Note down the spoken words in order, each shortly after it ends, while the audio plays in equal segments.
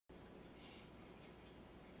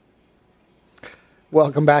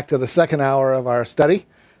Welcome back to the second hour of our study.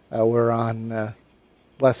 We're on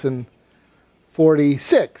lesson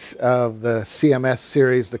 46 of the CMS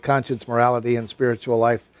series, the Conscience, Morality, and Spiritual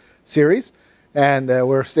Life series. And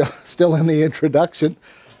we're still in the introduction.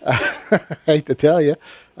 I hate to tell you.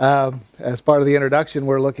 As part of the introduction,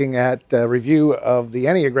 we're looking at a review of the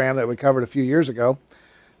Enneagram that we covered a few years ago,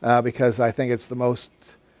 because I think it's the most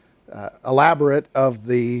elaborate of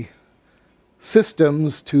the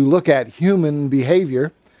systems to look at human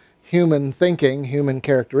behavior, human thinking, human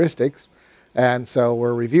characteristics. And so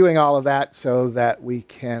we're reviewing all of that so that we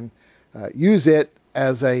can use it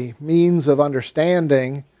as a means of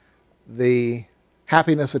understanding the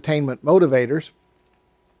happiness attainment motivators,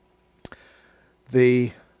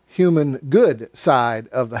 the human good side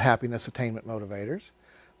of the happiness attainment motivators,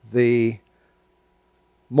 the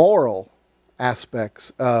moral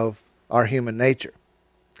aspects of our human nature.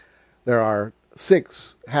 There are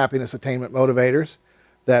 6 happiness attainment motivators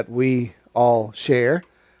that we all share: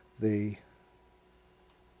 the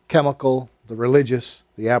chemical, the religious,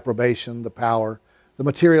 the approbation, the power, the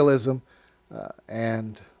materialism,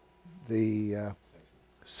 and the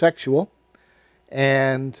sexual.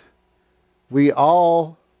 And we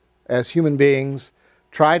all, as human beings,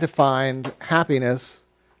 try to find happiness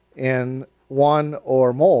in one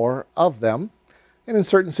or more of them. And in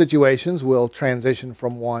certain situations, we'll transition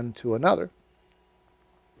from one to another.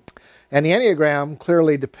 And the Enneagram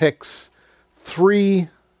clearly depicts 3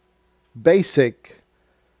 basic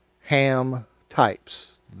ham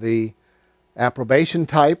types: the approbation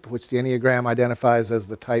type, which the Enneagram identifies as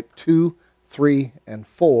the type 2, 3, and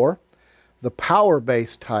 4. The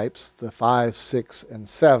power-based types, the 5, 6, and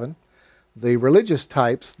 7. The religious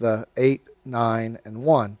types, the 8, 9, and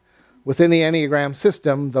 1. Within the Enneagram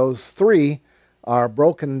system, those 3 are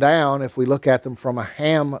broken down, if we look at them from a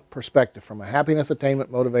ham perspective, from a happiness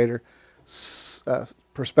attainment motivator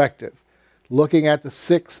perspective. Looking at the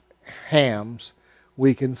 6 hams,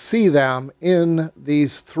 we can see them in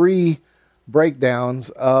these 3 breakdowns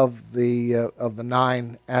of the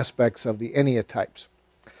 9 aspects of the Enneatypes.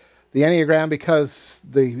 The Enneagram, because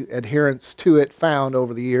the adherents to it found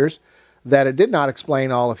over the years that it did not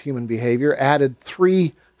explain all of human behavior, added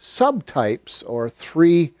 3 subtypes or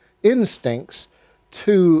 3 instincts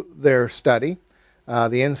to their study.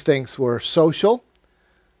 The instincts were social,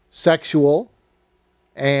 sexual,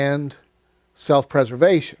 and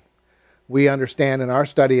self-preservation. We understand in our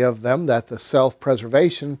study of them that the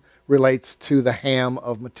self-preservation relates to the ham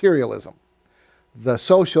of materialism. The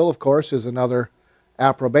social, of course, is another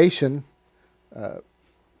approbation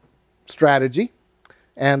strategy,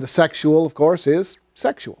 and the sexual, of course, is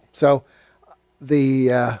sexual. So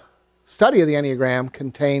the study of the Enneagram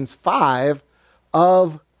contains 5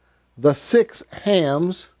 of the 6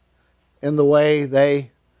 hams in the way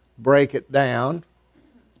they break it down.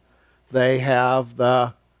 They have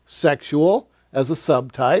the sexual as a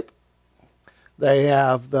subtype. They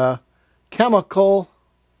have the chemical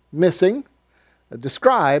missing,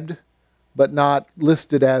 described but not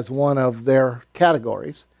listed as one of their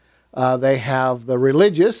categories. They have the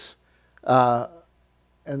religious and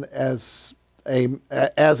as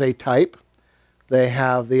a type. They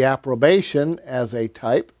have the approbation as a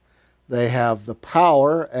type. They have the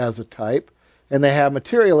power as a type. And they have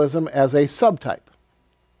materialism as a subtype.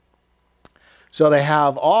 So they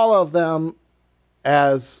have all of them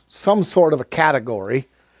as some sort of a category,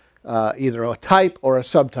 either a type or a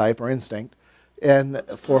subtype or instinct, and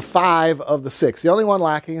for 5 of the 6. The only one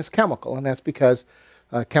lacking is chemical, and that's because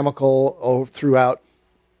chemical throughout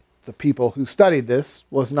the people who studied this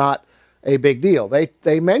was not a big deal.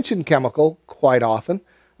 They mention chemical quite often.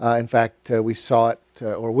 In fact, we saw it,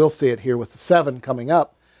 or we'll see it here with the 7 coming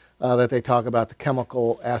up, that they talk about the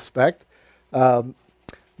chemical aspect.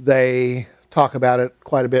 They talk about it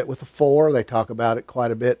quite a bit with a 4. They talk about it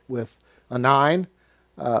quite a bit with a 9.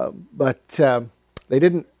 But they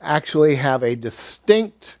didn't actually have a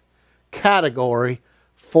distinct category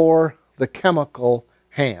for the chemical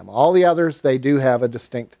ham. All the others, they do have a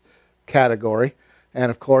distinct category. And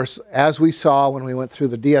of course, as we saw when we went through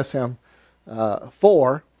the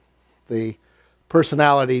DSM-4, the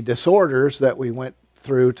personality disorders that we went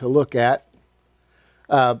through to look at,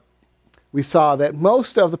 we saw that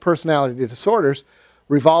most of the personality disorders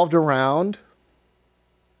revolved around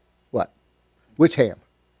what? Which ham?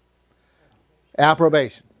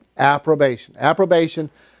 Approbation. Approbation. Approbation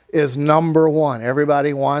is number 1.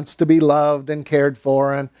 Everybody wants to be loved and cared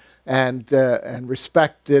for and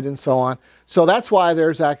respected and so on. So that's why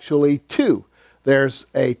there's actually 2. There's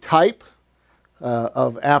a type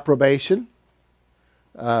of approbation,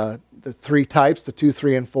 the 3 types, the 2,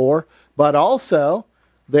 3, and 4, but also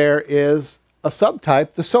there is a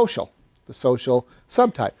subtype, the social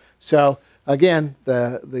subtype. So again,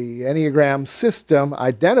 the Enneagram system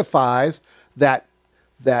identifies that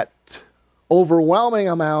overwhelming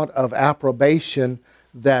amount of approbation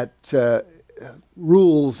that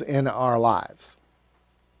rules in our lives.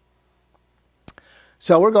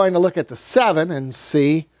 So we're going to look at the 7 and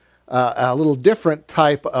see a little different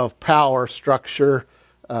type of power structure,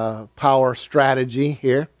 power strategy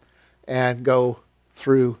here, and go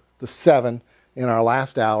through the 7 in our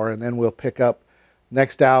last hour, and then we'll pick up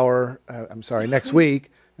next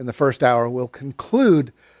week. In the first hour, we'll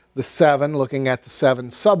conclude the 7, looking at the 7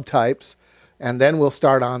 subtypes, and then we'll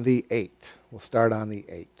start on the 8. We'll start on the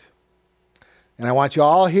 8. And I want you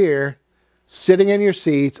all here, sitting in your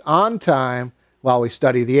seats on time while we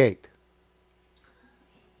study the 8.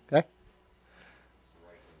 Okay?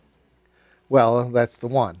 Well, that's the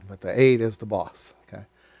 1, but the 8 is the boss. Okay?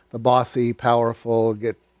 The bossy, powerful,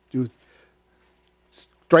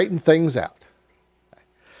 straighten things out. Okay.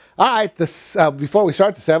 All right, before we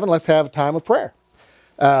start the 7, let's have a time of prayer.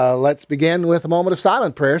 Let's begin with a moment of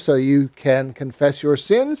silent prayer so you can confess your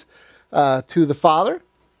sins to the Father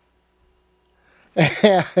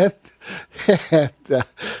and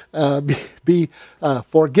be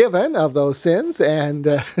forgiven of those sins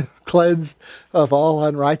and cleansed of all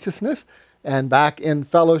unrighteousness and back in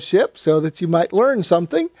fellowship so that you might learn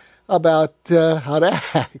something about how to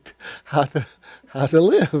act, how to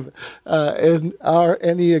live in our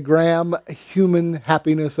Enneagram human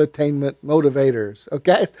happiness attainment motivators.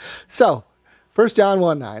 Okay? So, 1 John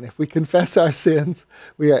 1:9, if we confess our sins,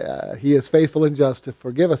 He is faithful and just to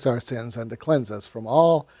forgive us our sins and to cleanse us from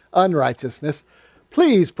all unrighteousness.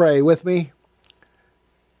 Please pray with me.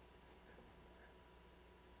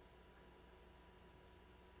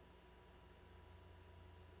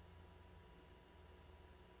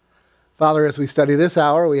 Father, as we study this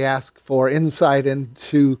hour, we ask for insight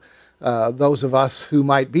into those of us who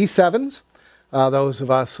might be 7s, those of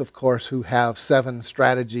us, of course, who have 7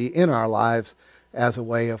 strategy in our lives as a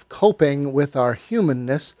way of coping with our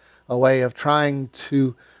humanness, a way of trying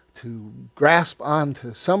to grasp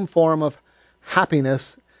onto some form of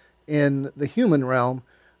happiness in the human realm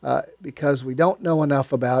because we don't know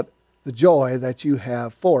enough about the joy that you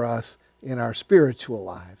have for us in our spiritual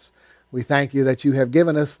lives. We thank you that you have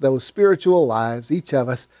given us those spiritual lives. Each of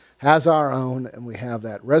us has our own, and we have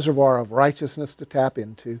that reservoir of righteousness to tap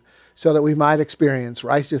into so that we might experience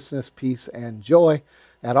righteousness, peace, and joy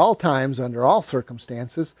at all times, under all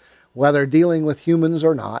circumstances, whether dealing with humans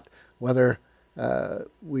or not, whether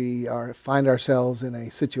we find ourselves in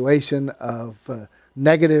a situation of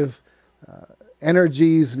negative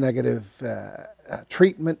energies, negative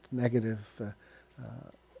treatment, negative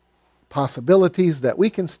possibilities, that we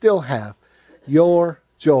can still have your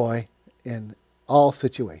joy in all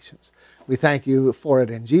situations. We thank you for it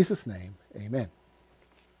in Jesus' name. Amen.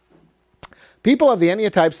 People of the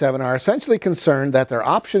Enneatype 7 are essentially concerned that their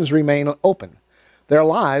options remain open, their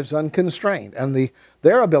lives unconstrained, and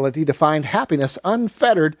their ability to find happiness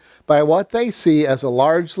unfettered by what they see as the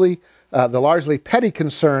largely petty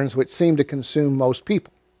concerns which seem to consume most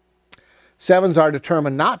people. 7s are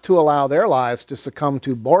determined not to allow their lives to succumb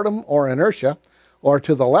to boredom or inertia or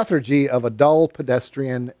to the lethargy of a dull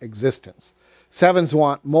pedestrian existence. 7s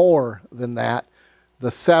want more than that. The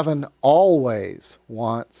 7 always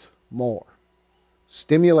wants more.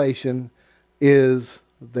 Stimulation is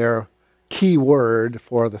their key word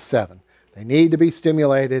for the 7. They need to be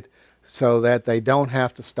stimulated so that they don't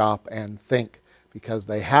have to stop and think because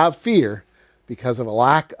they have fear because of a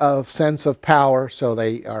lack of sense of power, so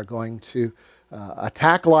they are going to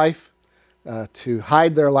attack life to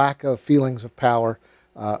hide their lack of feelings of power,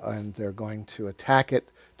 and they're going to attack it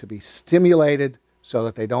to be stimulated so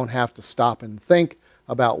that they don't have to stop and think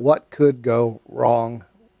about what could go wrong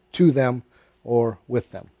to them or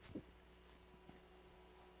with them.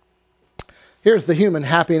 Here's the human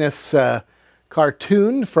happiness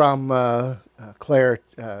cartoon from Claire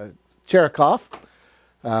Cherikoff.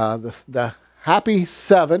 The happy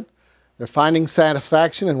 7, they're finding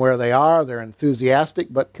satisfaction in where they are. They're enthusiastic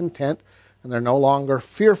but content, and they're no longer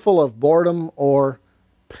fearful of boredom or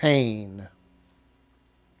pain.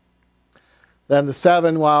 Then the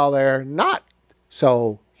 7, while they're not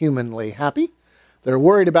so humanly happy, they're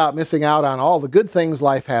worried about missing out on all the good things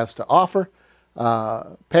life has to offer.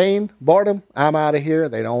 Pain, boredom, I'm out of here.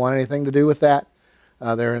 They don't want anything to do with that.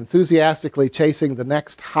 They're enthusiastically chasing the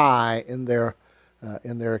next high in their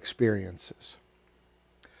experiences.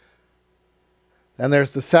 And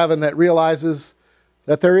there's the 7 that realizes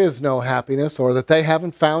that there is no happiness, or that they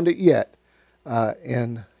haven't found it yet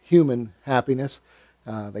in human happiness.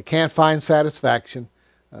 They can't find satisfaction.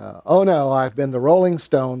 Oh no, I've been the rolling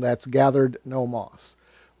stone that's gathered no moss,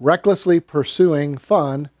 recklessly pursuing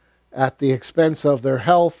fun at the expense of their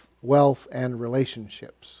health, wealth, and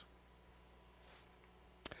relationships.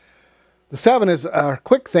 The 7 are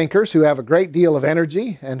quick thinkers who have a great deal of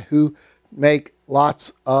energy and who make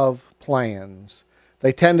lots of plans.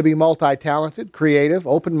 They tend to be multi-talented, creative,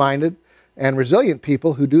 open-minded, and resilient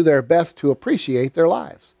people who do their best to appreciate their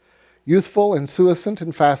lives. Youthful, insouciant,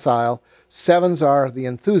 and facile, 7s are the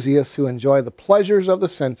enthusiasts who enjoy the pleasures of the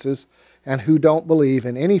senses and who don't believe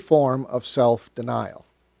in any form of self-denial.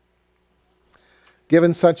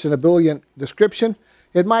 Given such an ebullient description,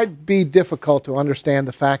 it might be difficult to understand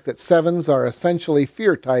the fact that 7s are essentially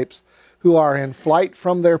fear types who are in flight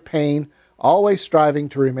from their pain, always striving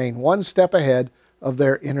to remain one step ahead of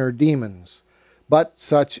their inner demons. But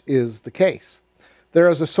such is the case. There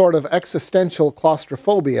is a sort of existential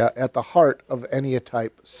claustrophobia at the heart of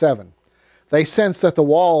Enneatype 7. They sense that the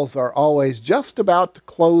walls are always just about to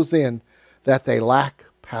close in, that they lack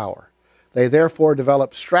power. They therefore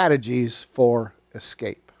develop strategies for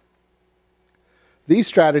escape. These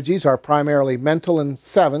strategies are primarily mental, and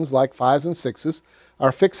 7s, like 5s and 6s,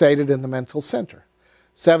 are fixated in the mental center.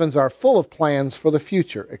 7s are full of plans for the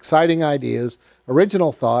future, exciting ideas,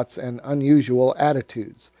 original thoughts, and unusual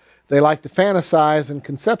attitudes. They like to fantasize and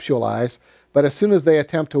conceptualize, but as soon as they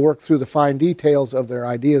attempt to work through the fine details of their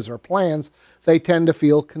ideas or plans, they tend to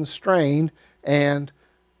feel constrained and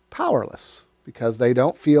powerless because they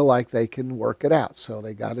don't feel like they can work it out. So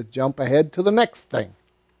they got to jump ahead to the next thing.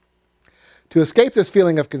 To escape this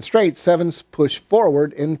feeling of constraint, 7s push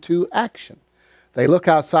forward into action. They look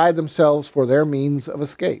outside themselves for their means of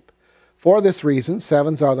escape. For this reason,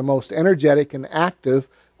 7s are the most energetic and active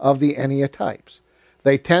of the Enneatypes.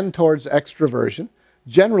 They tend towards extroversion,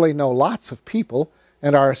 generally know lots of people,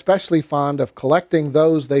 and are especially fond of collecting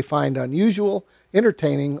those they find unusual,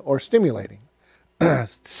 entertaining, or stimulating.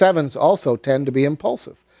 7s also tend to be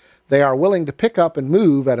impulsive. They are willing to pick up and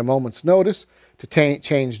move at a moment's notice, to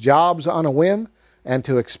change jobs on a whim, and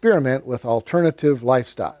to experiment with alternative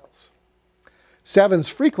lifestyles. 7s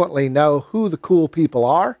frequently know who the cool people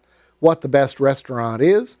are, what the best restaurant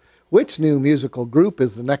is, which new musical group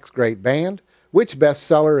is the next great band, which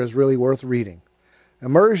bestseller is really worth reading.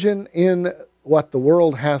 Immersion in what the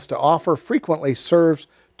world has to offer frequently serves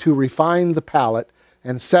to refine the palate,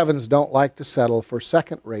 and 7s don't like to settle for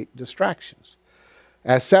second-rate distractions.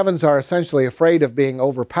 As 7s are essentially afraid of being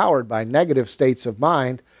overpowered by negative states of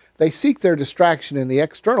mind, they seek their distraction in the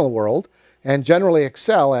external world and generally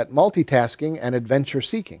excel at multitasking and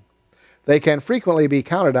adventure-seeking. They can frequently be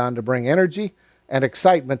counted on to bring energy and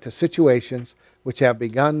excitement to situations which have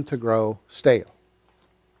begun to grow stale.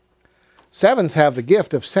 7s have the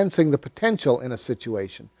gift of sensing the potential in a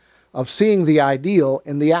situation, of seeing the ideal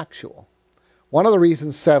in the actual. One of the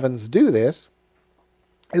reasons 7s do this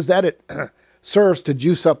is that it serves to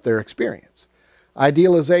juice up their experience.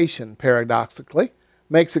 Idealization, paradoxically,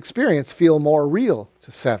 makes experience feel more real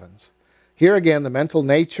to 7s. Here again, the mental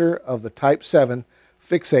nature of the type 7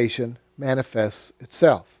 fixation manifests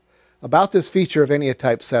itself. About this feature of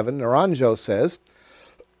Enneatype 7, Naranjo says,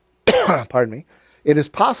 pardon me, it is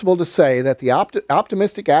possible to say that the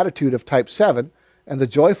optimistic attitude of type 7 and the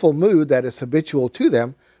joyful mood that is habitual to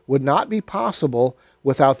them would not be possible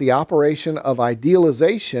without the operation of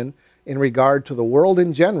idealization in regard to the world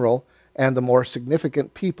in general and the more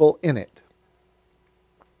significant people in it.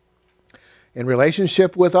 In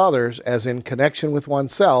relationship with others, as in connection with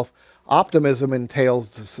oneself, optimism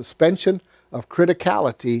entails the suspension of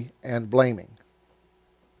criticality and blaming.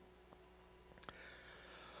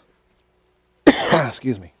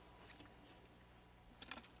 Excuse me.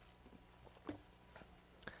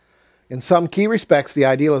 In some key respects, the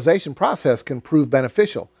idealization process can prove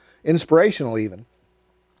beneficial, inspirational even,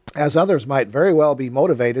 as others might very well be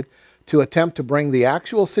motivated to attempt to bring the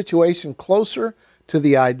actual situation closer to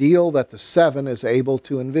the ideal that the 7 is able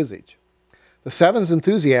to envisage. The 7's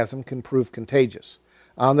enthusiasm can prove contagious.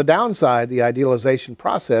 On the downside, the idealization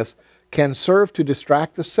process can serve to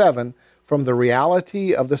distract the 7 from the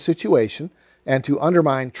reality of the situation and to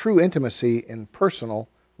undermine true intimacy in personal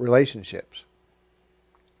relationships.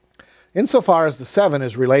 Insofar as the 7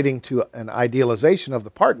 is relating to an idealization of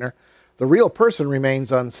the partner, the real person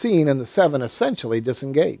remains unseen and the 7 essentially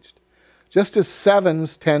disengaged. Just as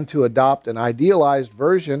 7s tend to adopt an idealized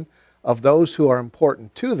version of those who are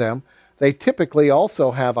important to them, they typically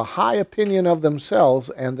also have a high opinion of themselves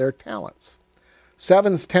and their talents.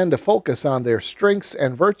 7s tend to focus on their strengths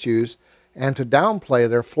and virtues and to downplay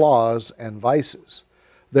their flaws and vices.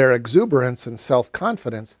 Their exuberance and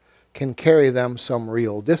self-confidence can carry them some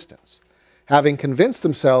real distance. Having convinced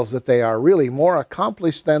themselves that they are really more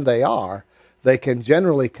accomplished than they are, they can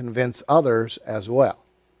generally convince others as well.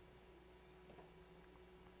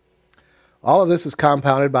 All of this is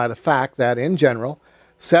compounded by the fact that, in general,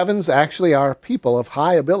 7s actually are people of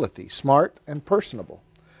high ability, smart and personable.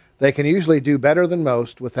 They can usually do better than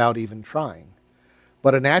most without even trying.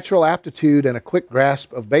 But a natural aptitude and a quick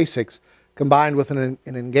grasp of basics combined with an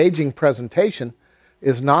engaging presentation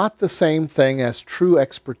is not the same thing as true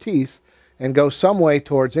expertise, and goes some way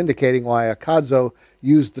towards indicating why Akadzo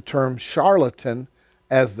used the term charlatan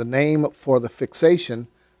as the name for the fixation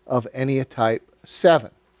of any type 7.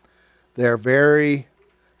 They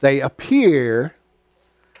appear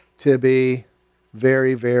to be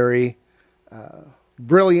very, very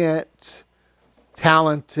brilliant,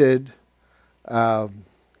 talented, but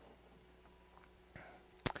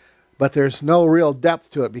there's no real depth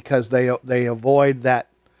to it because they avoid that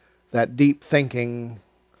deep thinking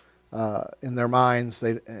in their minds,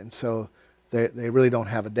 and so they really don't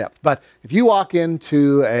have a depth. But if you walk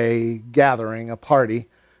into a gathering, a party,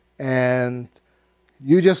 and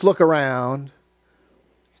you just look around,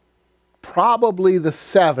 probably the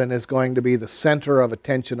 7 is going to be the center of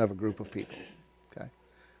attention of a group of people. Okay,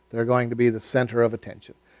 they're going to be the center of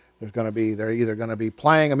attention. They're either going to be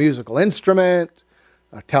playing a musical instrument,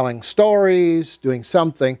 telling stories, doing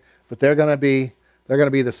something, but they're going to be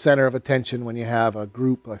the center of attention when you have a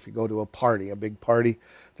group. If you go to a party, a big party,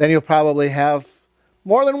 then you'll probably have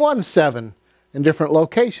more than one 7 in different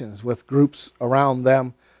locations with groups around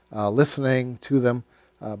them, listening to them,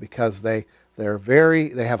 because they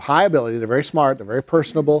have high ability. They're very smart. They're very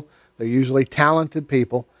personable. They're usually talented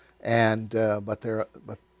people, but they're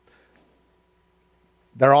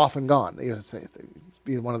often gone.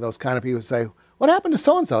 Be one of those kind of people who say, "What happened to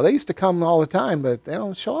so and so? They used to come all the time, but they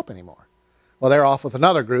don't show up anymore." Well, they're off with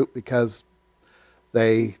another group because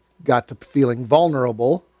they got to feeling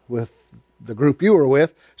vulnerable with the group you were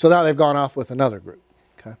with, so now they've gone off with another group.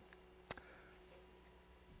 Okay.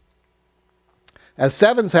 As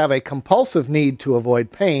 7s have a compulsive need to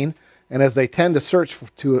avoid pain, and as they tend to search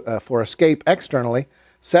for escape externally,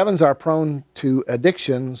 7s are prone to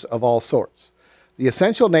addictions of all sorts. The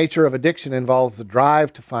essential nature of addiction involves the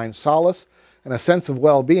drive to find solace and a sense of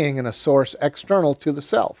well-being in a source external to the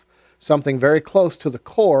self, something very close to the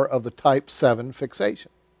core of the type 7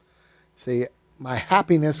 fixation. See, my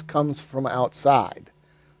happiness comes from outside.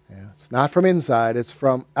 Yeah, it's not from inside, it's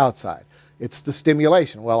from outside. It's the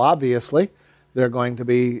stimulation. Well, obviously, they're going to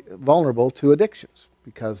be vulnerable to addictions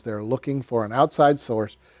because they're looking for an outside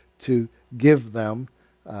source to give them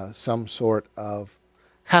some sort of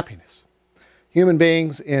happiness. Human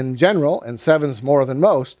beings in general, and 7s more than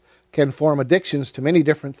most, can form addictions to many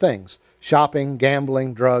different things: shopping,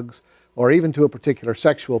 gambling, drugs, or even to a particular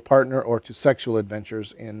sexual partner or to sexual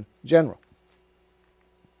adventures in general.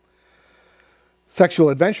 Sexual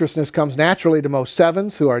adventurousness comes naturally to most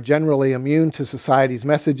 7s, who are generally immune to society's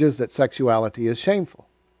messages that sexuality is shameful.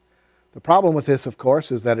 The problem with this, of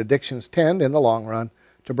course, is that addictions tend, in the long run,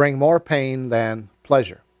 to bring more pain than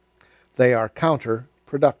pleasure. They are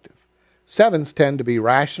counterproductive. 7s tend to be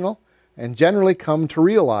rational and generally come to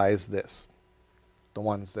realize this. The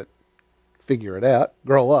ones that figure it out,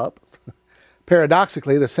 grow up.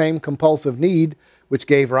 Paradoxically, the same compulsive need which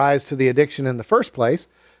gave rise to the addiction in the first place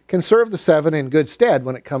can serve the 7 in good stead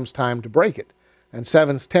when it comes time to break it, and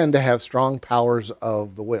 7s tend to have strong powers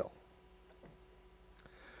of the will.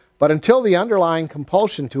 But until the underlying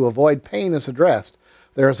compulsion to avoid pain is addressed,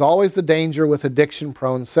 there is always the danger with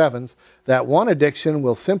addiction-prone 7s that one addiction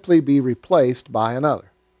will simply be replaced by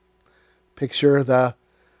another. Picture the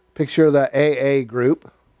AA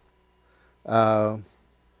group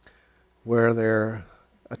where they're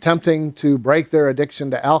attempting to break their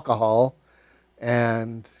addiction to alcohol,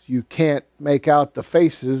 and you can't make out the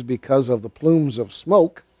faces because of the plumes of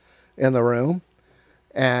smoke in the room,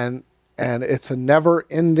 and it's a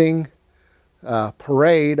never-ending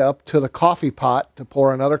parade up to the coffee pot to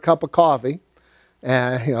pour another cup of coffee,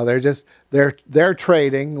 and they're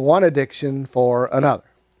trading one addiction for another,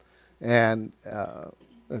 and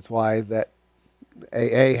that's why that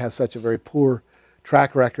AA has such a very poor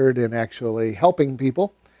track record in actually helping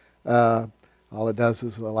people. All it does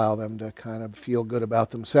is allow them to kind of feel good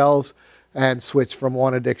about themselves and switch from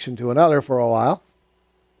one addiction to another for a while.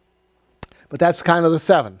 But that's kind of the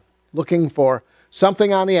 7, looking for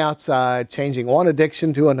something on the outside, changing one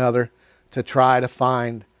addiction to another to try to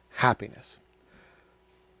find happiness.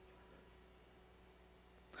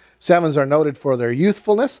 7s are noted for their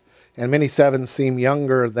youthfulness, and many 7s seem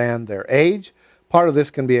younger than their age. Part of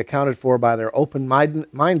this can be accounted for by their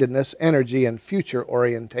open-mindedness, energy, and future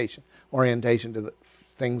orientation to the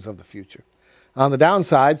things of the future. On the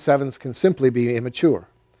downside, sevens can simply be immature.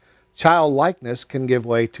 Childlikeness can give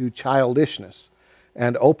way to childishness,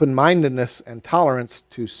 and open-mindedness and tolerance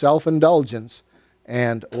to self-indulgence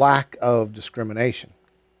and lack of discrimination.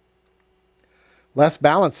 Less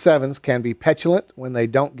balanced sevens can be petulant when they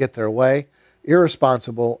don't get their way,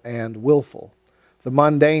 irresponsible, and willful. The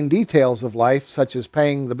mundane details of life, such as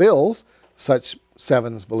paying the bills, such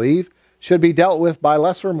sevens believe, should be dealt with by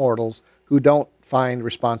lesser mortals who don't find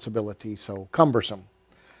responsibility so cumbersome.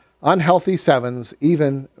 Unhealthy sevens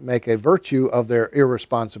even make a virtue of their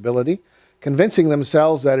irresponsibility, convincing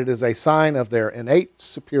themselves that it is a sign of their innate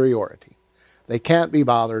superiority. They can't be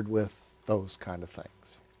bothered with those kind of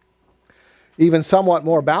things. Even somewhat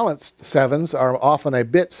more balanced sevens are often a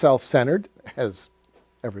bit self-centered, as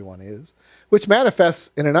everyone is, which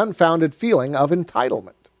manifests in an unfounded feeling of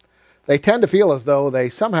entitlement. They tend to feel as though they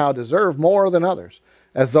somehow deserve more than others,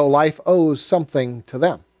 as though life owes something to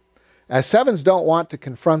them. As sevens don't want to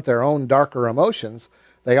confront their own darker emotions,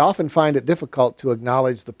 they often find it difficult to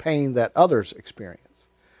acknowledge the pain that others experience.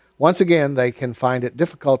 Once again, they can find it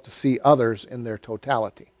difficult to see others in their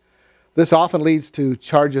totality. This often leads to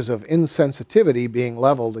charges of insensitivity being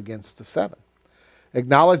leveled against the seven.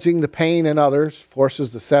 Acknowledging the pain in others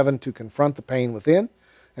forces the seven to confront the pain within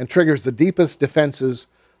and triggers the deepest defenses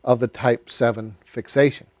of the type 7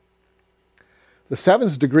 fixation. The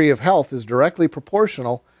seven's degree of health is directly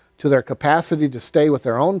proportional to their capacity to stay with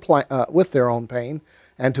their own pain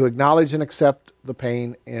and to acknowledge and accept the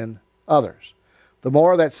pain in others. The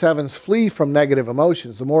more that sevens flee from negative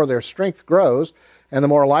emotions, the more their strength grows, and the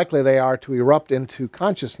more likely they are to erupt into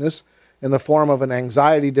consciousness in the form of an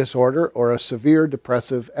anxiety disorder or a severe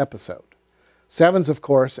depressive episode. Sevens, of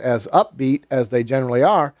course, as upbeat as they generally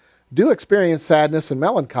are, do experience sadness and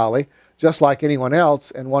melancholy just like anyone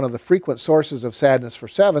else, and one of the frequent sources of sadness for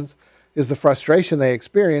sevens is the frustration they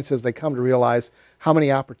experience as they come to realize how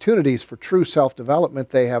many opportunities for true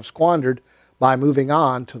self-development they have squandered by moving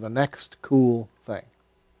on to the next cool thing.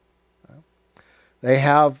 They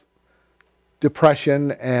have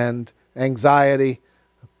depression and anxiety,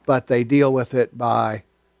 but they deal with it by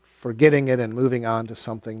forgetting it and moving on to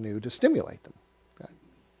something new to stimulate them. Okay.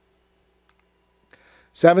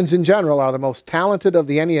 Sevens in general are the most talented of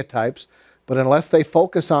the enneatypes, but unless they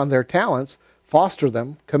focus on their talents, foster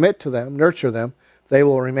them, commit to them, nurture them, they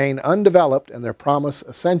will remain undeveloped and their promise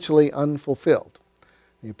essentially unfulfilled.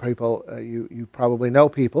 You probably know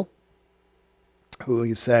people who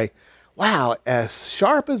you say, wow, as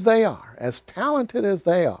sharp as they are, as talented as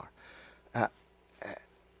they are,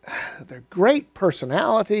 they're great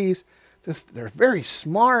personalities, they're very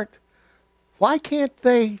smart. Why do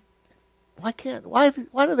they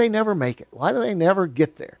never make it? Why do they never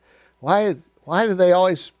get there? Why do they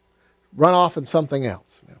always run off in something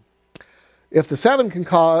else? If the seven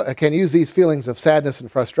can use these feelings of sadness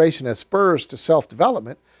and frustration as spurs to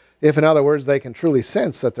self-development, if in other words they can truly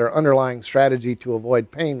sense that their underlying strategy to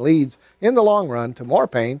avoid pain leads in the long run to more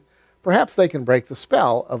pain, perhaps they can break the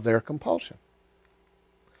spell of their compulsion.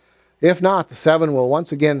 If not, the seven will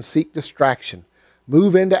once again seek distraction,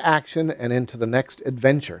 move into action and into the next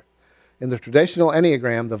adventure. In the traditional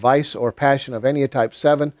Enneagram, the vice or passion of Enneatype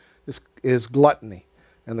 7 is gluttony,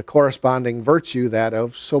 and the corresponding virtue that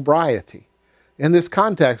of sobriety. In this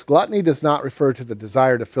context, gluttony does not refer to the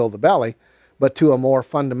desire to fill the belly, but to a more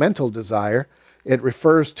fundamental desire. It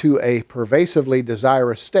refers to a pervasively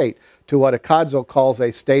desirous state, to what Akadzo calls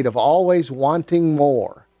a state of always wanting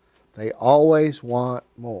more. They always want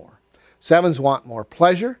more. Sevens want more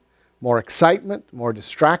pleasure, more excitement, more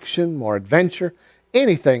distraction, more adventure,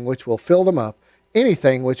 anything which will fill them up,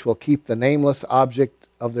 anything which will keep the nameless object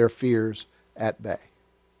of their fears at bay.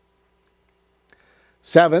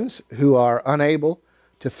 Sevens who are unable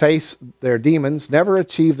to face their demons never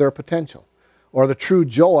achieve their potential, or the true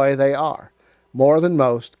joy they are, more than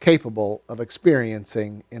most capable of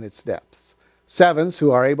experiencing in its depths. Sevens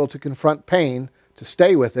who are able to confront pain, to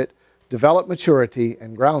stay with it, develop maturity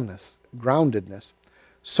and groundedness.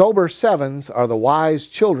 Sober sevens are the wise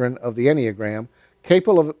children of the Enneagram,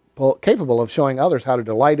 capable of showing others how to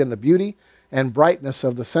delight in the beauty and brightness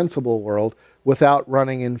of the sensible world without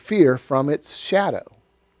running in fear from its shadow.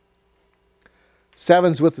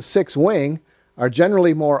 Sevens with the 6th wing are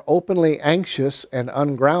generally more openly anxious and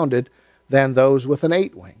ungrounded than those with an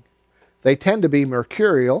 8 wing. They tend to be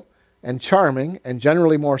mercurial and charming and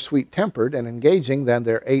generally more sweet-tempered and engaging than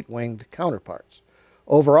their 8-winged counterparts.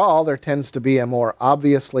 Overall, there tends to be a more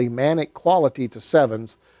obviously manic quality to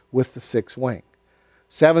sevens with the 6th wing.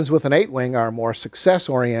 Sevens with an 8 wing are more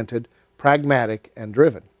success-oriented, pragmatic, and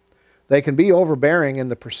driven. They can be overbearing in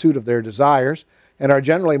the pursuit of their desires and are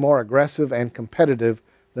generally more aggressive and competitive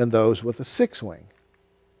than those with a 6 wing.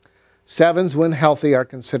 7s, when healthy, are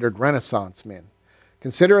considered Renaissance men.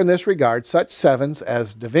 Consider in this regard such 7s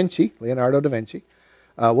as Da Vinci, Leonardo da Vinci,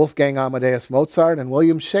 Wolfgang Amadeus Mozart, and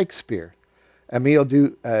William Shakespeare. Émile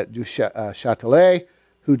du Châtelet,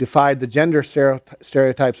 who defied the gender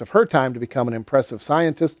stereotypes of her time to become an impressive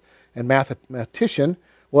scientist and mathematician,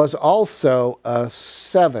 was also a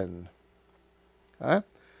 7.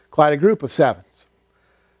 Quite a group of 7s.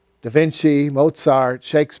 Da Vinci, Mozart,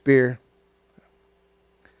 Shakespeare.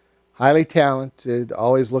 Highly talented,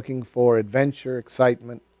 always looking for adventure,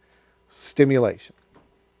 excitement, stimulation.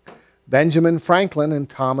 Benjamin Franklin and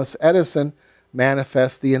Thomas Edison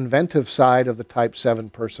manifest the inventive side of the type 7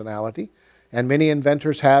 personality, and many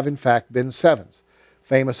inventors have, in fact, been 7s.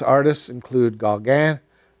 Famous artists include Gauguin,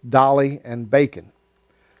 Dali, and Bacon.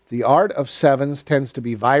 The art of 7s tends to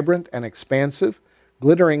be vibrant and expansive,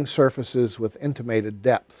 glittering surfaces with intimated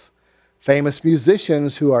depths. Famous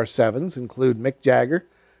musicians who are 7s include Mick Jagger,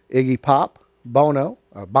 Iggy Pop, Bono,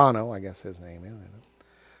 I guess his name is,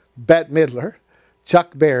 Bette Midler,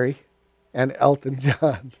 Chuck Berry, and Elton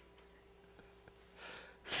John.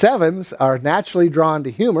 7s are naturally drawn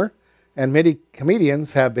to humor, and many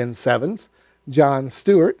comedians have been 7s. Jon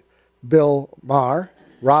Stewart, Bill Maher,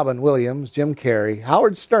 Robin Williams, Jim Carrey,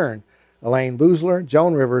 Howard Stern, Elaine Boozler,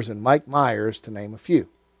 Joan Rivers, and Mike Myers, to name a few.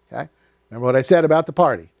 Okay? Remember what I said about the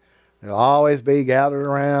party. There'll always be gathered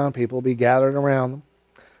around, people will be gathered around them,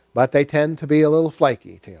 but they tend to be a little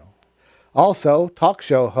flaky too. Also, talk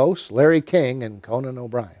show hosts Larry King and Conan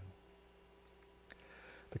O'Brien.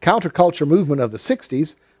 The counterculture movement of the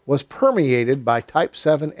 60s was permeated by type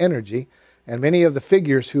 7 energy, and many of the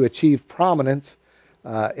figures who achieved prominence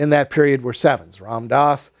in that period were 7s. Ram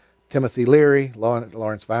Dass, Timothy Leary,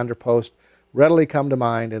 Lawrence Vanderpost readily come to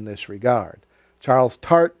mind in this regard. Charles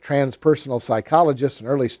Tart, transpersonal psychologist and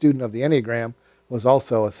early student of the Enneagram, was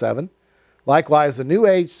also a 7. Likewise, the New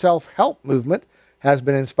Age self-help movement has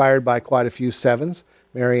been inspired by quite a few 7s.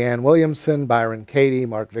 Marianne Williamson, Byron Katie,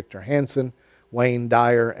 Mark Victor Hansen, Wayne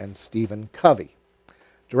Dyer, and Stephen Covey.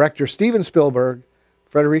 Director Steven Spielberg,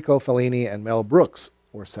 Federico Fellini, and Mel Brooks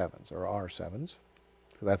were 7s, or are 7s,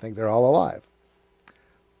 because I think they're all alive.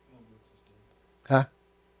 Huh?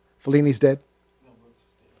 Fellini's dead?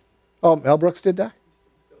 Oh, Mel Brooks did die?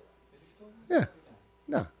 Yeah.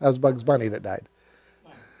 No, that was Bugs Bunny that died.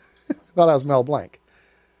 Well, that was Mel Blanc.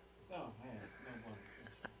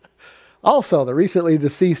 Also, the recently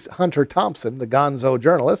deceased Hunter Thompson, the gonzo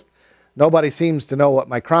journalist. Nobody seems to know what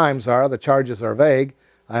my crimes are. The charges are vague.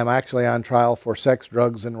 I am actually on trial for sex,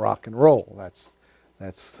 drugs, and rock and roll.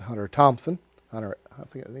 That's Hunter Thompson. Hunter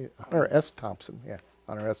S. Thompson. Yeah,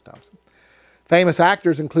 Hunter S. Thompson. Famous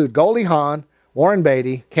actors include Goldie Hawn, Warren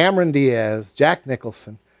Beatty, Cameron Diaz, Jack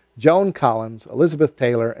Nicholson, Joan Collins, Elizabeth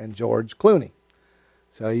Taylor, and George Clooney.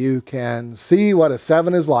 So you can see what a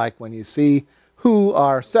 7 is like when you see who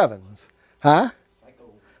are 7s. Huh?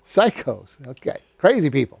 Psychos. Okay. Crazy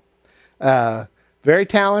people. Very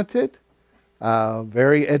talented,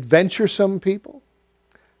 very adventuresome people,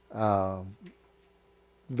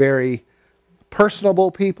 very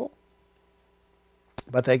personable people,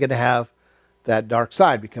 but they get to have that dark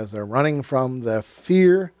side because they're running from the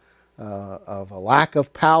fear of a lack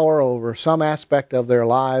of power over some aspect of their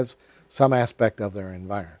lives, some aspect of their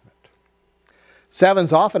environment.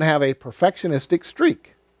 7s often have a perfectionistic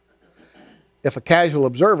streak. If a casual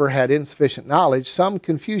observer had insufficient knowledge, some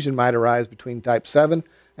confusion might arise between type 7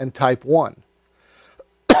 and type 1.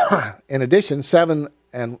 In addition, 7s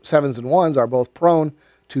and 1s are both prone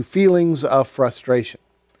to feelings of frustration.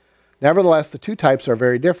 Nevertheless, the two types are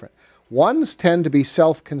very different. 1s tend to be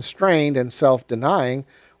self-constrained and self-denying,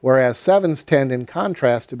 whereas 7s tend, in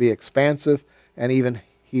contrast, to be expansive and even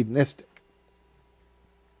hedonistic.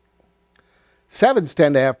 7s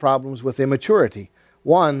tend to have problems with immaturity.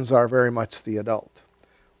 1s are very much the adult.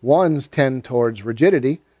 1s tend towards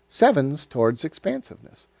rigidity, 7s towards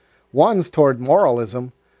expansiveness. 1s toward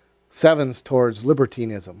moralism, 7s towards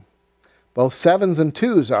libertinism. Both 7s and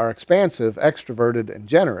 2s are expansive, extroverted, and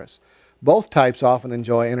generous. Both types often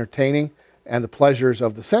enjoy entertaining and the pleasures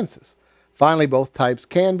of the senses. Finally, both types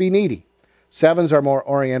can be needy. 7s are more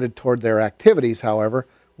oriented toward their activities, however,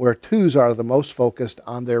 where 2s are the most focused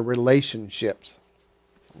on their relationships.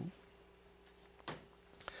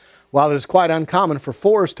 While it is quite uncommon for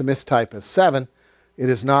 4s to mistype as 7, it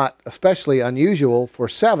is not especially unusual for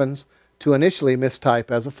 7s to initially mistype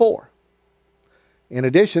as a 4. In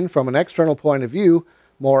addition, from an external point of view,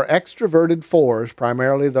 more extroverted 4s,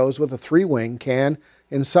 primarily those with a 3 wing, can,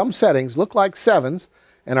 in some settings, look like 7s,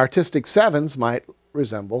 and artistic 7s might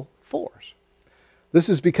resemble 4s. This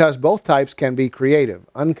is because both types can be creative,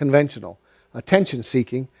 unconventional,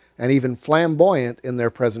 attention-seeking, and even flamboyant in their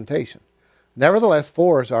presentation. Nevertheless,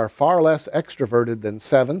 4s are far less extroverted than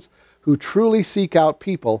 7s, who truly seek out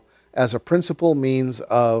people as a principal means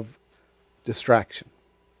of distraction.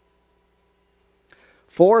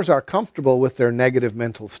 4s are comfortable with their negative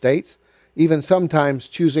mental states, even sometimes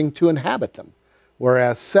choosing to inhabit them,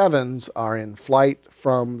 whereas 7s are in flight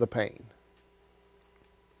from the pain.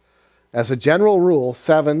 As a general rule,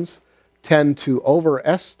 7s tend to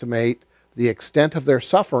overestimate the extent of their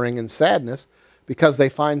suffering and sadness because they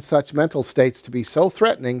find such mental states to be so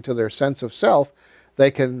threatening to their sense of self,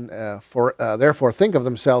 they can therefore think of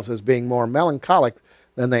themselves as being more melancholic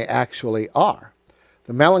than they actually are.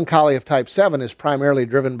 The melancholy of type 7 is primarily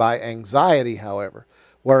driven by anxiety, however,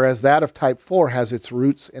 whereas that of type 4 has its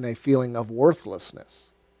roots in a feeling of worthlessness.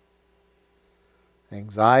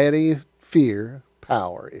 Anxiety, fear,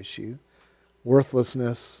 power issue.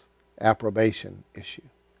 Worthlessness, approbation issue.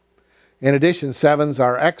 In addition, 7s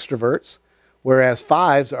are extroverts, whereas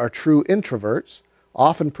 5s are true introverts,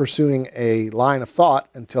 often pursuing a line of thought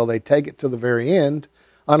until they take it to the very end,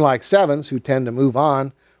 unlike 7s who tend to move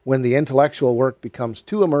on when the intellectual work becomes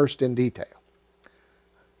too immersed in detail.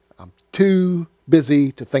 I'm too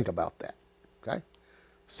busy to think about that. Okay?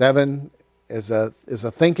 7 is a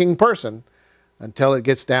thinking person until it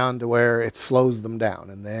gets down to where it slows them down,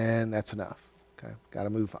 and then that's enough. Okay? Got to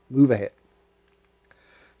move ahead.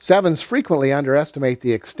 7s frequently underestimate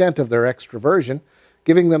the extent of their extroversion,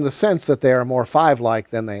 giving them the sense that they are more 5-like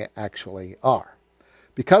than they actually are.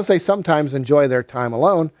 Because they sometimes enjoy their time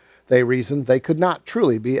alone, they reason they could not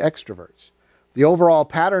truly be extroverts. The overall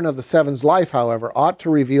pattern of the 7's life, however, ought to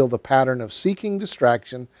reveal the pattern of seeking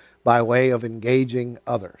distraction by way of engaging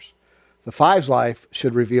others. The 5's life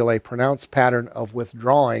should reveal a pronounced pattern of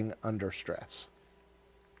withdrawing under stress.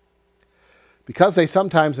 Because they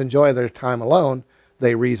sometimes enjoy their time alone,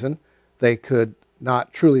 they reason they could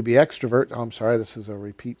not truly be extrovert. Oh, I'm sorry, this is a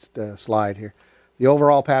repeat slide here. The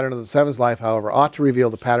overall pattern of the 7's life, however, ought to reveal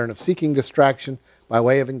the pattern of seeking distraction by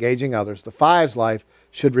way of engaging others. The 5's life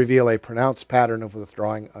should reveal a pronounced pattern of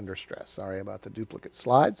withdrawing under stress. Sorry about the duplicate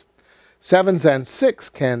slides. 7s and 6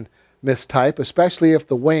 can mistype, especially if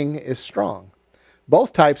the wing is strong.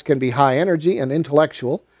 Both types can be high energy and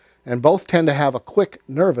intellectual, and both tend to have a quick,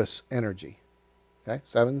 nervous energy. Okay,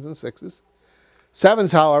 7s and 6s.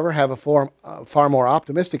 7s, however, have a far more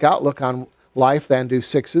optimistic outlook on life than do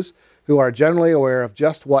 6s, who are generally aware of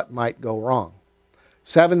just what might go wrong.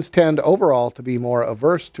 7s tend overall to be more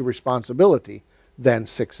averse to responsibility than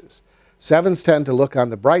 6s. 7s tend to look on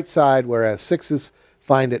the bright side, whereas 6s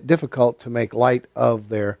find it difficult to make light of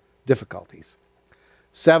their difficulties.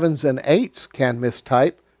 7s and 8s can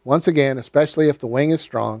mistype, once again, especially if the wing is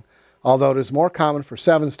strong, although it is more common for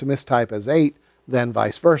 7s to mistype as 8 than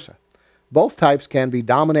vice versa. Both types can be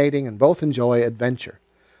dominating and both enjoy adventure.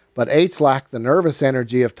 But 8s lack the nervous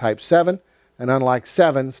energy of type 7, and unlike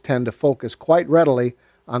 7s, tend to focus quite readily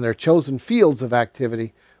on their chosen fields of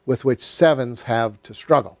activity with which 7s have to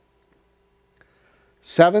struggle.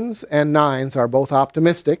 7s and 9s are both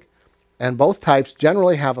optimistic, and both types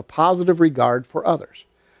generally have a positive regard for others.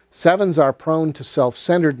 7s are prone to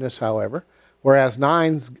self-centeredness, however, whereas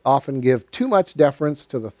 9s often give too much deference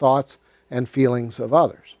to the thoughts and feelings of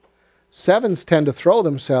others. 7s tend to throw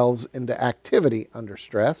themselves into activity under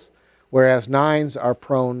stress, whereas 9s are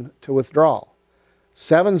prone to withdrawal.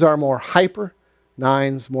 7s are more hyper,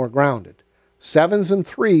 9s more grounded. 7s and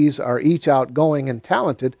 3s are each outgoing and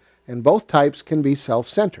talented, and both types can be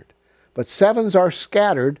self-centered. But 7s are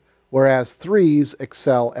scattered, whereas 3s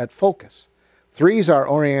excel at focus. 3s are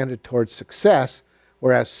oriented towards success,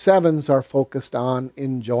 whereas 7s are focused on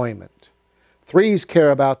enjoyment. 3s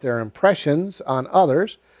care about their impressions on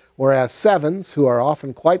others, whereas 7s, who are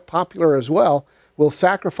often quite popular as well, will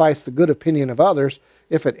sacrifice the good opinion of others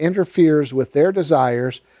if it interferes with their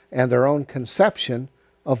desires and their own conception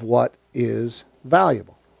of what is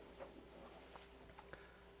valuable.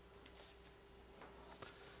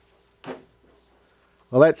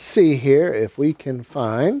 Well, let's see here if we can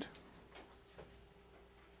find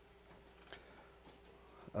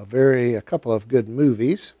a couple of good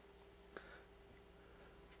movies.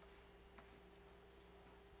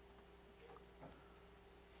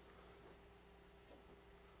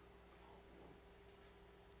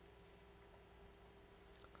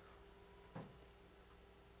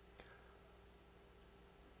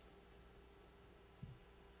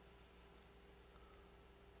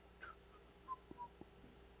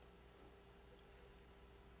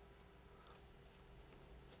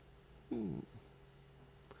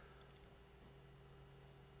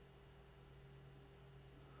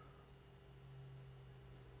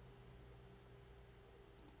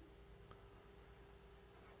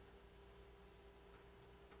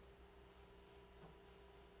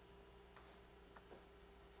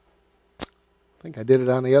 I think I did it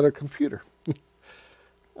on the other computer.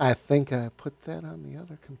 I think I put that on the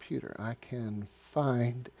other computer. I can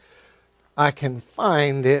find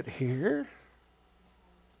it here.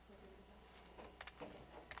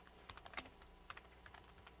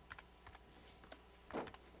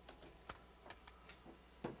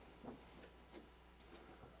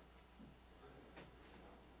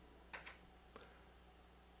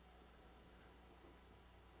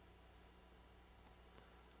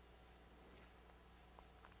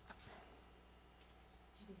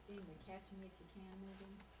 Catch Me If You Can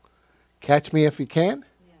movie? Catch Me If You Can?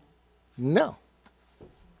 Yeah. No.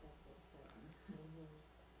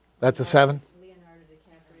 That's That's a 7. a 7? Leonardo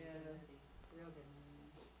DiCaprio, real good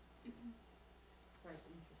movie. Quite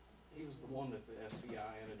interesting. He was the one that the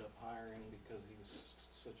FBI ended up hiring because he was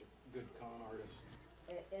such a good con artist.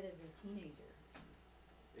 It is a teenager.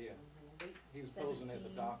 Yeah. Late He was posing as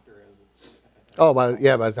a 17. doctor. Oh, by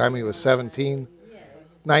the time he was 17, Yeah, it was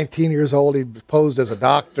just 19 years old, he posed as a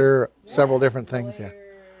doctor, several different things. Yeah. lawyer, I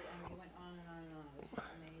mean, it went on and on and on. It was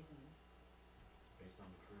amazing. Based on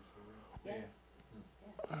the true story? Yeah. Yeah. Very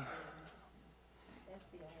interesting. The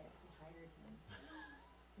FBI actually hired him.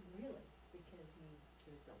 Really? Because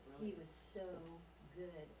he was so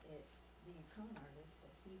good at being a con artist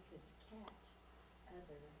that he could catch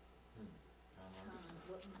other Con artist.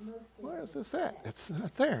 cons. Mostly Where is with this at? sex. It's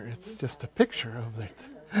not there. It's just a picture of it.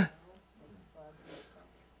 And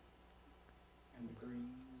degrees.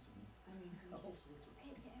 And I mean, he just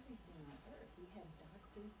paid everything on earth. He had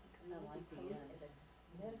doctor's degrees. like He the, posed as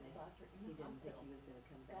a medical doctor in He the didn't think hospital. he was gonna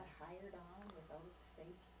come Got back. hired on with all this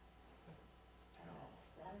fake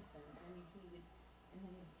stuff, and I mean, he would, and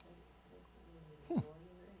then he was a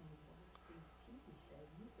lawyer, and he watched these TV shows.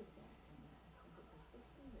 And this was back in was it the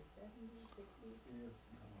 '60s or '70s, '60s?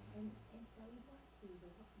 And so he watched these,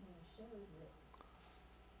 shows that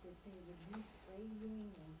they would use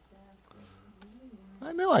phrasing and stuff. And really learned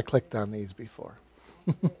I know I clicked on these before.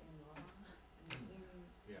 accurate in law, in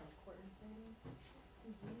Yeah. a courtroom setting.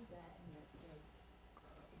 He used that, and the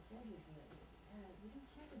judge would be like, "We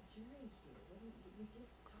don't have a jury here. What do you, you're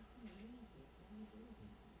just talking to me here. What do you do?"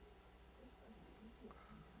 So fucking idiots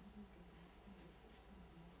sometimes. You go back and research things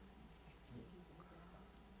more, and he goes out,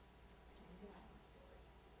 and it's a wild story.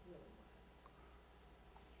 Really wild.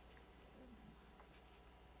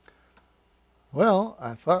 Well,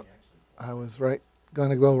 I thought I was going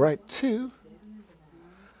to go right to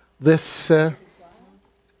this.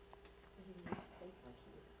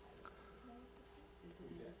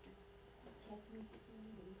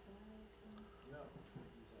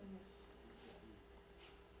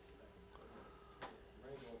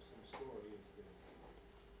 Wrangle up some story is good.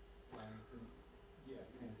 Yeah,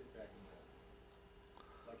 you can sit back and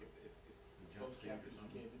like if both captors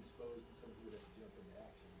became indisposed and somebody would have to jump into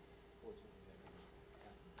action. Fortunately, that never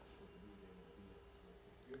happened with the news and the BS.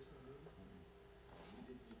 You ever seen the movie?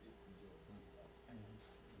 It's enjoyable.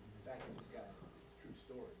 In fact, this guy, it's a true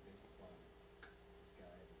story based upon this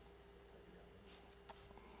guy.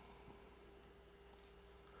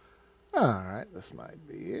 All right, this might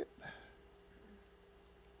be it.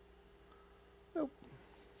 Nope.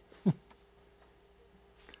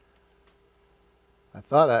 I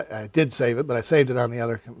thought I did save it, but I saved it on the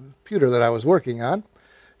other computer that I was working on.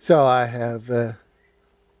 So I have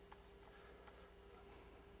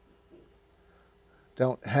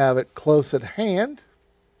don't have it close at hand.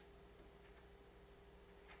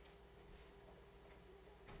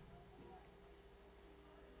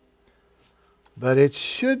 But it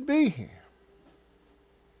should be here.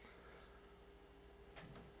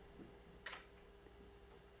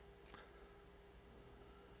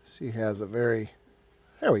 She has a very,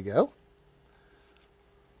 there we go.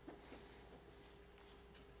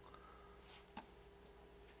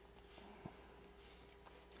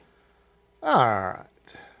 All right.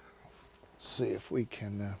 Let's see if we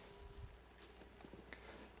can.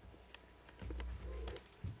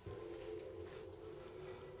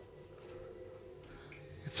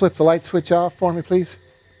 Flip the light switch off for me, please.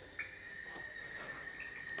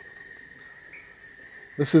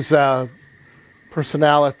 This is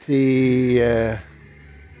personality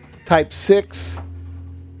type 6.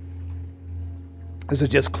 This is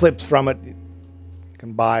just clips from it. You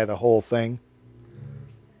can buy the whole thing.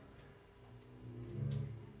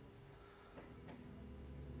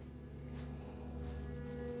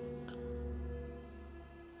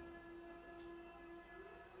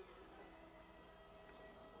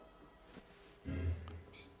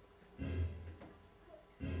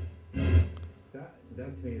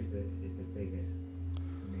 That to me is the biggest,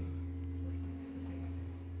 for me, personally, the biggest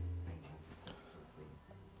thing about the stuff is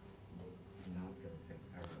the not feeling sick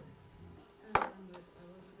ever.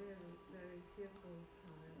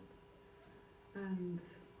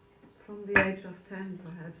 from the age of 10,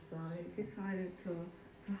 perhaps, I decided to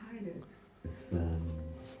hide it. It's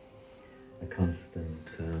a constant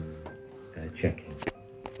checking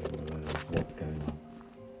for what's going on,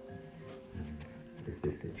 and is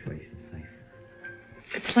this situation safe?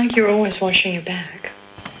 It's like you're always watching your back.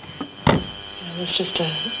 There's just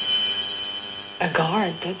a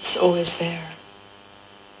guard that's always there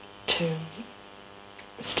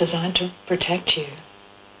it's designed to protect you,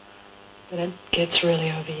 but it gets really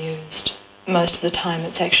overused. Most of the time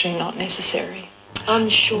it's actually not necessary.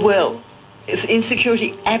 Unsure. Well,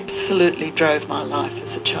 insecurity absolutely drove my life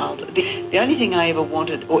as a child. The only thing I ever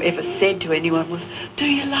wanted or ever said to anyone was, "Do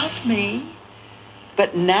you love me?"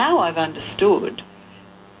 But now I've understood,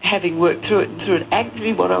 having worked through it,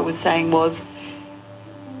 actually what I was saying was,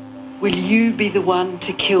 will you be the one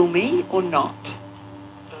to kill me or not?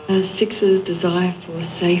 Six's desire for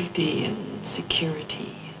safety and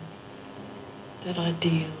security, that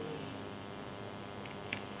ideal.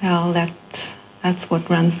 Well, that's what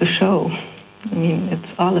runs the show. I mean,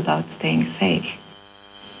 it's all about staying safe,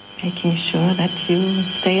 making sure that you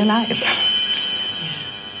stay alive.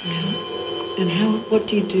 Yeah. And what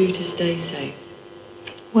do you do to stay safe?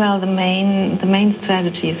 Well, the main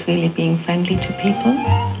strategy is really being friendly to people,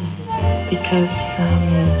 because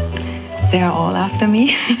they're all after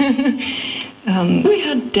me. Tell me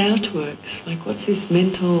how doubt works. Like, what's these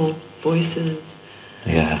mental voices?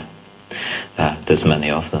 Yeah, there's many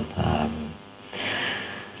of them.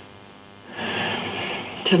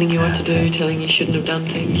 Telling you what to do, telling you shouldn't have done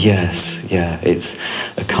things. Yes, yeah, it's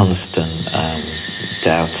a constant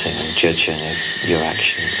doubting and judging of your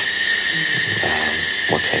actions,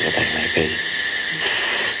 whatever they may be.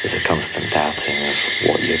 There's a constant doubting of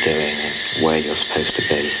what you're doing and where you're supposed to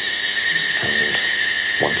be, and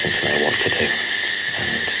wanting to know what to do,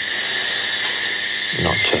 and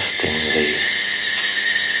not trusting the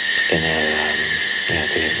inner,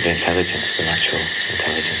 the intelligence, the natural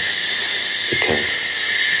intelligence, because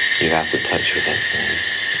you're out of touch with it and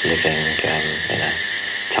living in a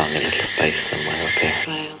tiny little space somewhere up here.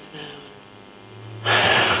 Fails now.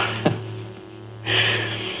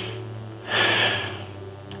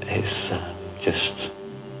 It's just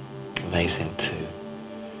amazing to,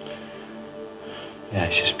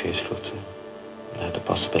 it's just beautiful to know the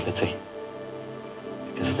possibility,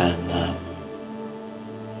 because then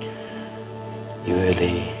you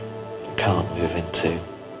really can't move into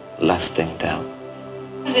lasting doubt.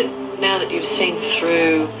 Is it now that you've seen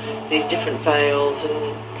through these different veils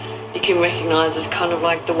and you can recognise it's kind of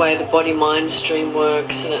like the way the body-mind stream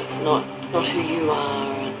works, and it's not who you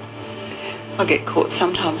are? And I get caught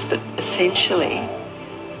sometimes, but essentially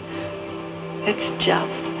it's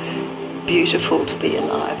just beautiful to be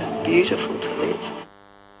alive and beautiful to live.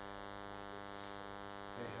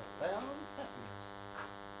 They have found happiness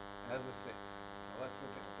as a six. Well, let's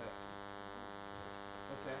look at that.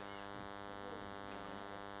 What's that?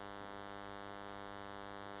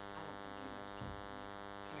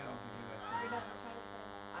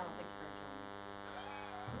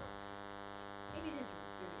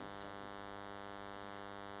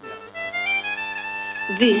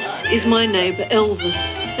 this is my neighbour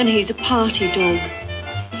Elvis, and he's a party dog.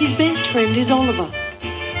 His best friend is Oliver.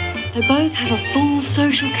 They both have a full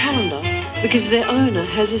social calendar because their owner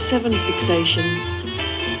has a 7 fixation.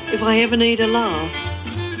 If I ever need a laugh,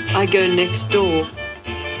 I go next door.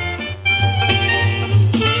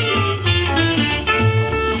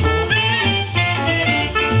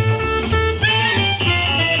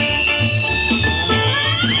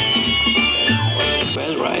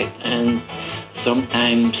 Well, right, and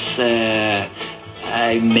sometimes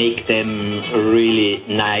I make them really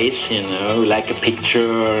nice, you know, like a picture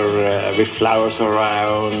with flowers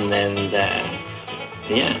around, and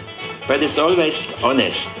yeah. But it's always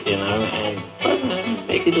honest, you know, and but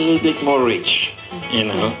make it a little bit more rich, you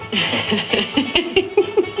know.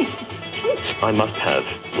 I must have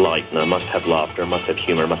light, and I must have laughter, I must have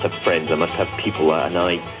humor, I must have friends, I must have people, and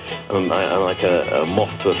I'm like a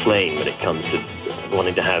moth to a flame when it comes to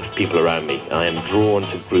wanting to have people around me. I am drawn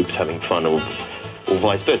to groups having fun, or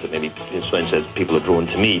vice versa. Maybe Swain says people are drawn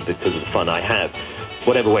to me because of the fun I have.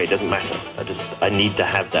 Whatever way, it doesn't matter. I need to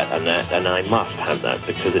have that, and I must have that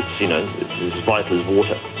because it's, you know, it's as vital as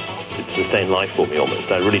water. It sustains life for me almost.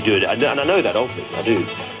 I really do it, and I know that of me. I do.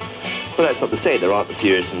 But that's not to say there aren't the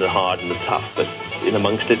serious and the hard and the tough, but in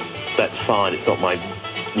amongst it, that's fine. It's not my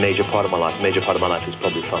major part of my life. The major part of my life is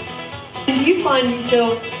probably fun. Do you find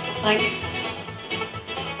yourself, like,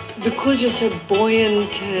 because you're so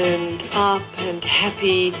buoyant and up and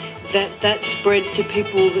happy, that spreads to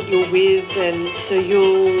people that you're with, and so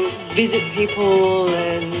you'll visit people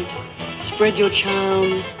and spread your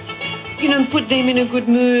charm? You know, put them in a good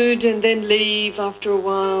mood and then leave after a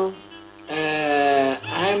while?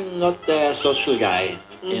 I'm not a social guy,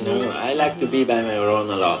 you know. I like to be by my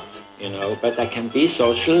own a lot, you know, but I can be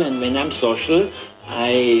social, and when I'm social,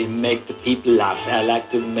 I make the people laugh. I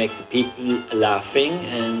like to make the people laughing,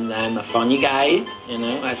 and I'm a funny guy, you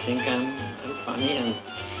know. I think I'm funny,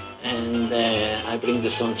 and I bring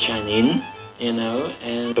the sunshine in, you know.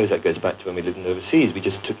 And I suppose that goes back to when we lived overseas. We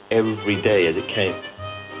just took every day as it came.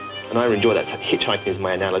 And I enjoy that. So hitchhiking is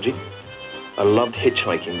my analogy. I loved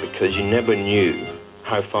hitchhiking because you never knew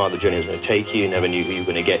how far the journey was going to take you. You never knew who you were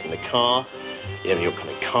going to get in the car. You never knew what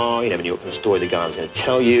kind of car. You never knew what kind of story the guy was going to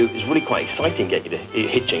tell you. It was really quite exciting getting to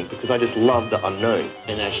hitching because I just loved the unknown.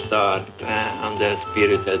 And I start on the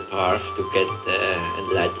spiritual path to get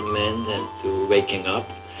enlightenment and to waking up.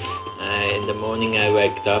 In the morning I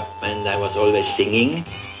waked up and I was always singing,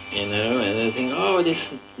 you know, and I think, oh,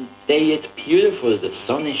 this day it's beautiful. The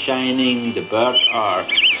sun is shining, the birds are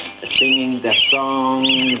singing their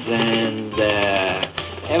songs, and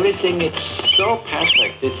everything, it's so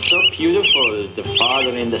perfect, it's so beautiful. The Father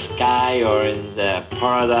in the sky or in the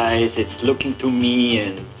paradise, it's looking to me,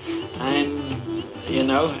 and I'm, you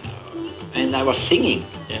know, and I was singing,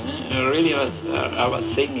 you know, I really was, I was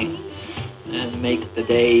singing, and make the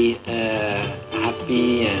day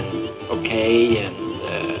happy and okay and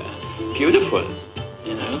beautiful,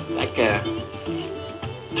 you know, like a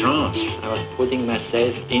trance. I was putting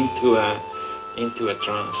myself into a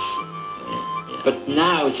trance. But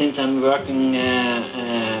now, since I'm working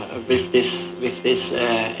with this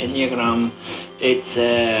Enneagram,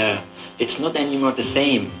 it's not anymore the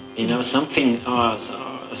same. You know, something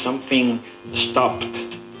stopped.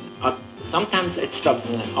 Sometimes it stops.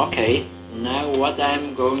 Okay, now what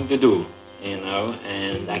I'm going to do? You know,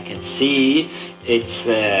 and I can see it's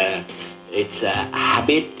a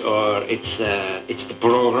habit, or it's the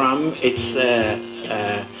program. It's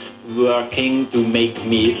working to make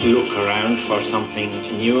me look around for something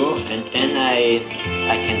new, and then I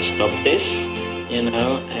can stop this, you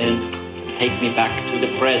know, and take me back to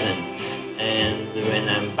the present. And when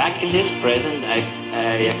I'm back in this present, I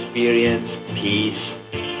experience peace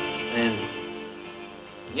and,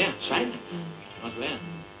 yeah, silence as well.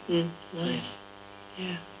 Nice.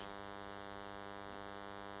 Yeah.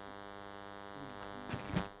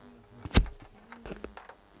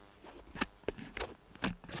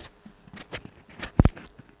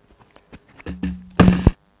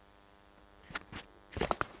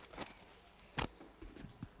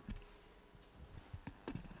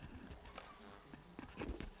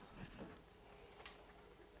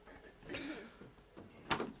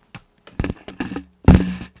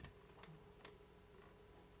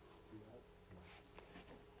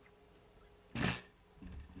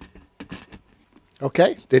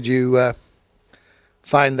 Okay, did you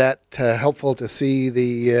find that helpful to see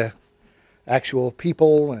the actual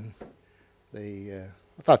people? And I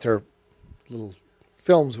thought their little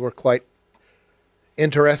films were quite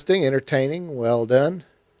interesting, entertaining, well done.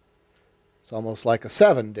 It's almost like a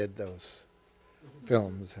 7 did those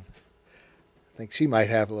films. I think she might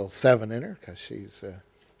have a little 7 in her, because she's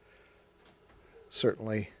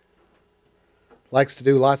certainly likes to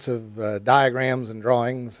do lots of diagrams and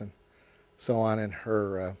drawings and so on in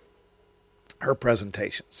her her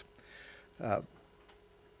presentations. 6s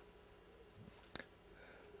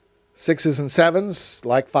and 7s,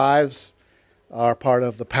 like 5s, are part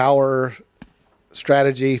of the power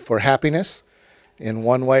strategy for happiness in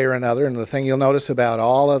one way or another. And the thing you'll notice about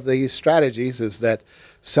all of these strategies is that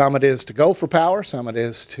some it is to go for power, some it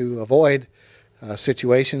is to avoid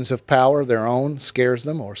situations of power. Their own scares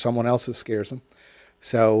them, or someone else's scares them.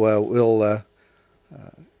 So we'll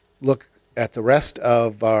look at the rest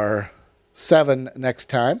of our 7 next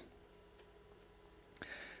time,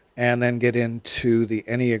 and then get into the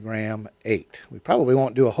Enneagram 8. We probably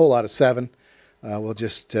won't do a whole lot of 7. We'll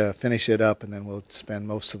just finish it up, and then we'll spend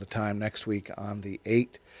most of the time next week on the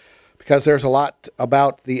 8, because there's a lot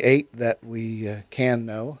about the 8 that we can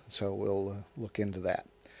know, so we'll look into that.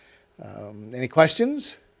 Any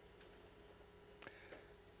questions?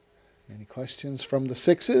 Any questions from the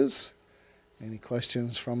 6s? Any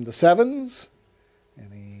questions from the 7s?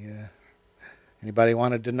 Anybody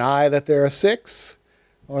want to deny that they're a 6,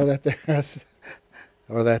 or that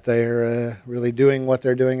they're really doing what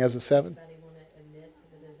they're doing as a 7? Anybody want to admit to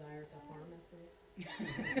the desire to harm a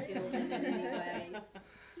 6? Kill them in any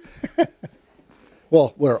way?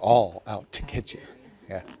 Well, we're all out to get you.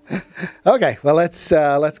 Yeah. Okay. Well,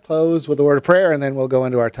 let's close with a word of prayer, and then we'll go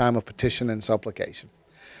into our time of petition and supplication.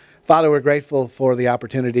 Father, we're grateful for the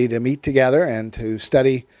opportunity to meet together and to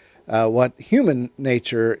study what human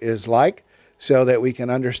nature is like, so that we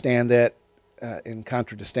can understand that in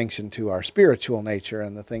contradistinction to our spiritual nature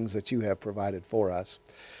and the things that you have provided for us.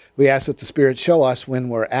 We ask that the Spirit show us when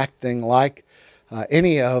we're acting like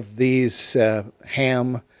any of these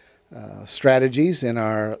ham strategies in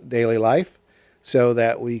our daily life, so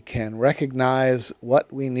that we can recognize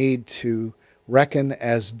what we need to reckon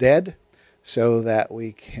as dead, so that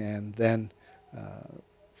we can then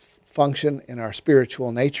function in our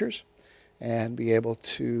spiritual natures and be able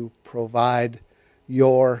to provide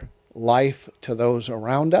your life to those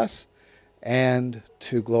around us and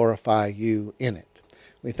to glorify you in it.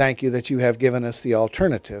 We thank you that you have given us the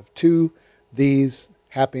alternative to these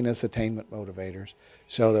happiness attainment motivators,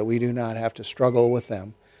 so that we do not have to struggle with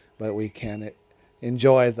them, but we can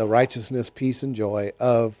enjoy the righteousness, peace, and joy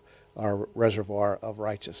of our reservoir of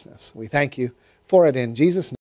righteousness. We thank you for it in Jesus' name.